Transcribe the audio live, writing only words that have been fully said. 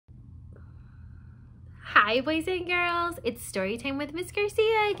Hi, boys and girls. It's story time with Miss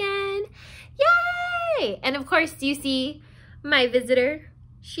Garcia again. Yay! And of course, do you see my visitor?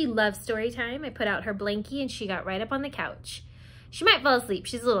 She loves story time. I put out her blankie and she got right up on the couch. She might fall asleep.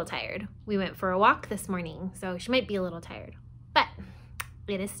 She's a little tired. We went for a walk this morning, so she might be a little tired. But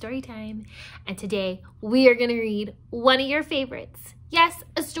it is story time. And today we are going to read one of your favorites. Yes,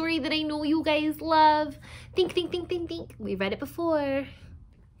 a story that I know you guys love. Think, think, think, think, think. We've read it before.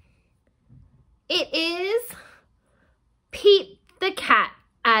 It is Pete the Cat.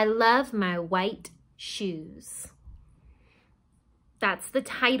 I Love My White Shoes. That's the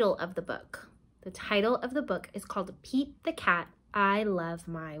title of the book. The title of the book is called Pete the Cat. I Love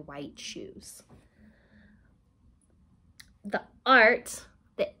My White Shoes. The art,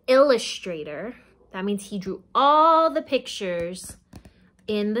 the illustrator, that means he drew all the pictures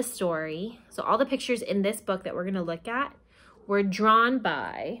in the story. So all the pictures in this book that we're going to look at were drawn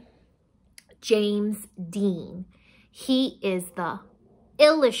by James Dean. He is the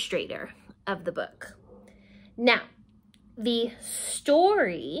illustrator of the book. Now, the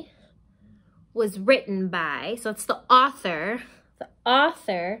story was written by, so it's the author. The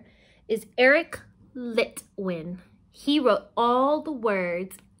author is Eric Litman. He wrote all the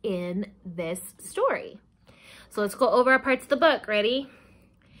words in this story. So let's go over our parts of the book. Ready?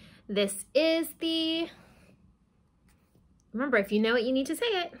 This is the, remember, if you know it, you need to say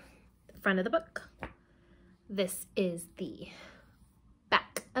it. The front of the book. This is the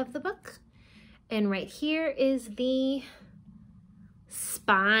back of the book. And right here is the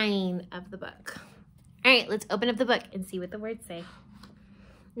spine of the book. All right, let's open up the book and see what the words say.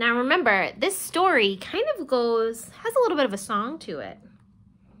 Now remember, this story kind of has a little bit of a song to it.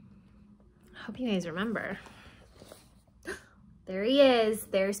 I hope you guys remember. There he is.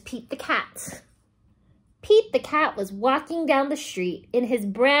 There's Pete the Cat. Pete the Cat was walking down the street in his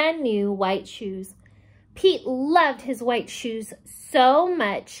brand new white shoes. Pete loved his white shoes so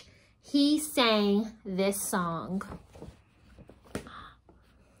much, he sang this song.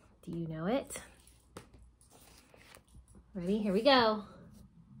 Do you know it? Ready? Here we go.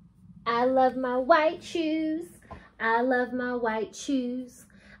 I love my white shoes. I love my white shoes.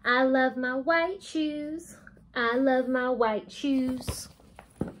 I love my white shoes. I love my white shoes.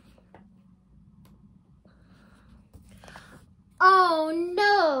 Oh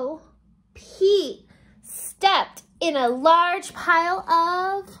no! Pete stepped in a large pile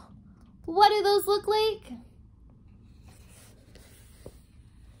of, what do those look like?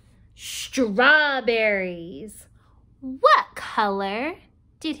 Strawberries. What color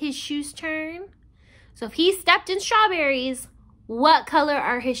did his shoes turn? So if he stepped in strawberries, what color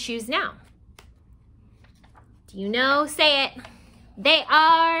are his shoes now? Do you know? Say it. They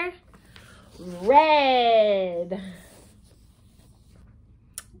are red.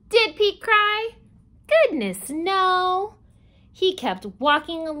 Did Pete cry? Goodness, no. He kept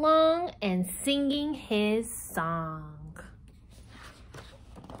walking along and singing his song.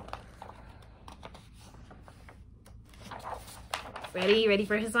 Ready? Ready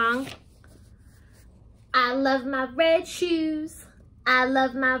for his song? I love my red shoes. I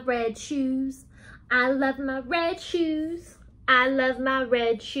love my red shoes. I love my red shoes. I love my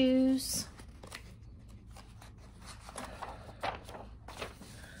red shoes.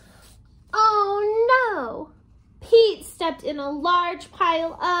 Oh no! Pete stepped in a large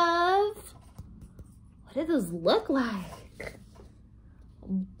pile of, what do those look like?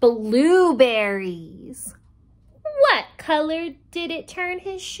 Blueberries. What color did it turn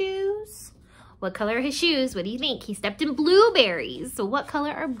his shoes? What color are his shoes? What do you think? He stepped in blueberries. So what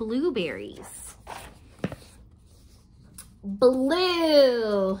color are blueberries?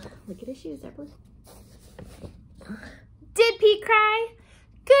 Blue. Look at his shoes, they're blue. Did Pete cry?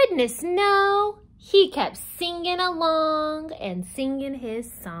 Goodness, no. He kept singing along and singing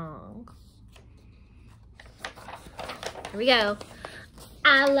his song. Here we go.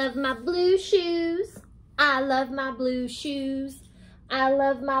 I love my blue shoes. I love my blue shoes. I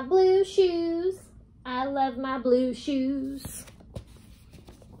love my blue shoes. I love my blue shoes.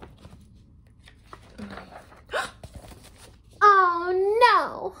 Oh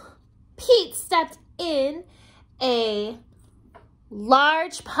no! Pete stepped in a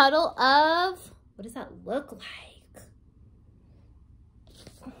large puddle of, what does that look like?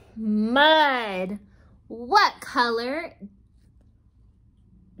 Mud. What color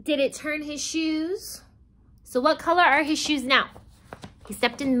did it turn his shoes? So what color are his shoes now? He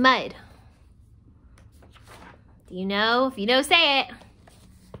stepped in mud. Do you know? If you know, say it.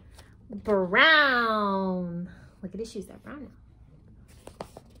 Brown. Look at his shoes, they're brown now.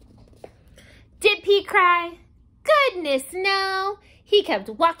 Did Pete cry? Goodness, no. He kept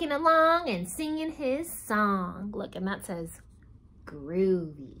walking along and singing his song. Look, and that says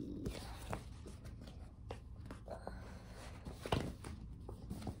groovy.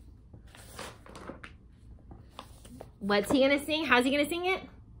 What's he gonna sing? How's he gonna sing it?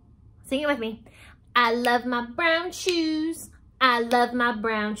 Sing it with me. I love my brown shoes. I love my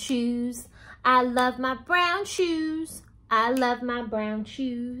brown shoes. I love my brown shoes. I love my brown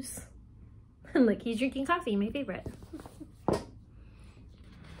shoes. Look, he's drinking coffee, my favorite.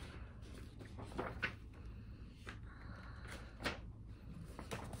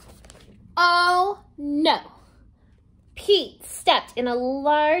 Oh no. Pete stepped in a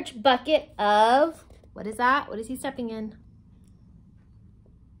large bucket of, what is that? What is he stepping in?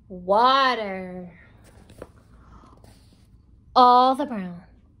 Water. All the brown,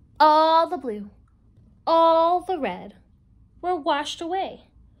 all the blue, all the red were washed away.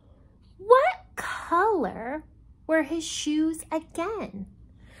 What color were his shoes again?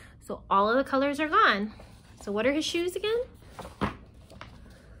 So all of the colors are gone. So what are his shoes again?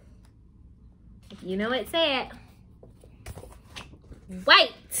 If you know it, say it.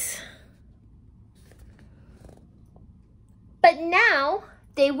 White. But now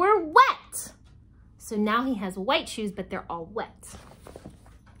they were wet. So now he has white shoes, but they're all wet.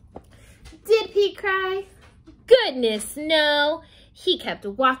 Did Pete cry? Goodness, no. He kept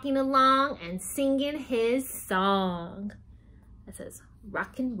walking along and singing his song. It says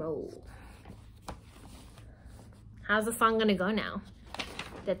rock and roll. How's the song gonna go now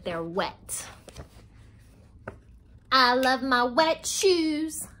that they're wet? I love my wet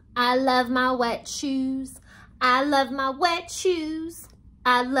shoes. I love my wet shoes. I love my wet shoes.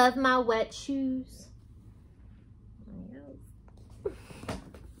 I love my wet shoes.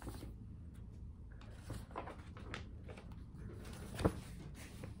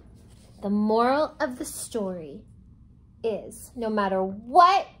 The moral of the story is no matter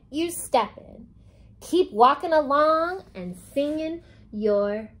what you step in, keep walking along and singing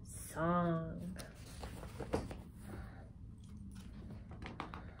your song.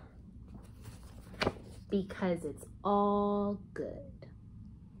 Because it's all good.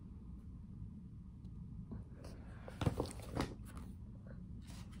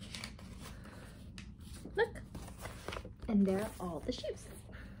 Look, and there are all the shoes.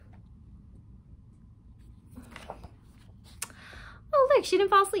 Oh, look, she didn't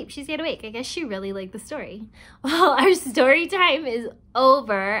fall asleep. She stayed awake. I guess she really liked the story. Well, our story time is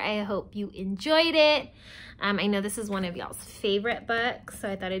over. I hope you enjoyed it. I know this is one of y'all's favorite books, so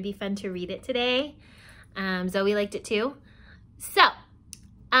I thought it'd be fun to read it today. Zoe liked it too. So,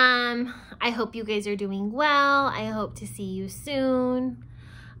 I hope you guys are doing well. I hope to see you soon.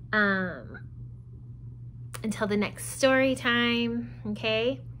 Until the next story time,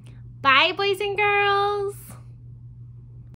 okay? Bye, boys and girls.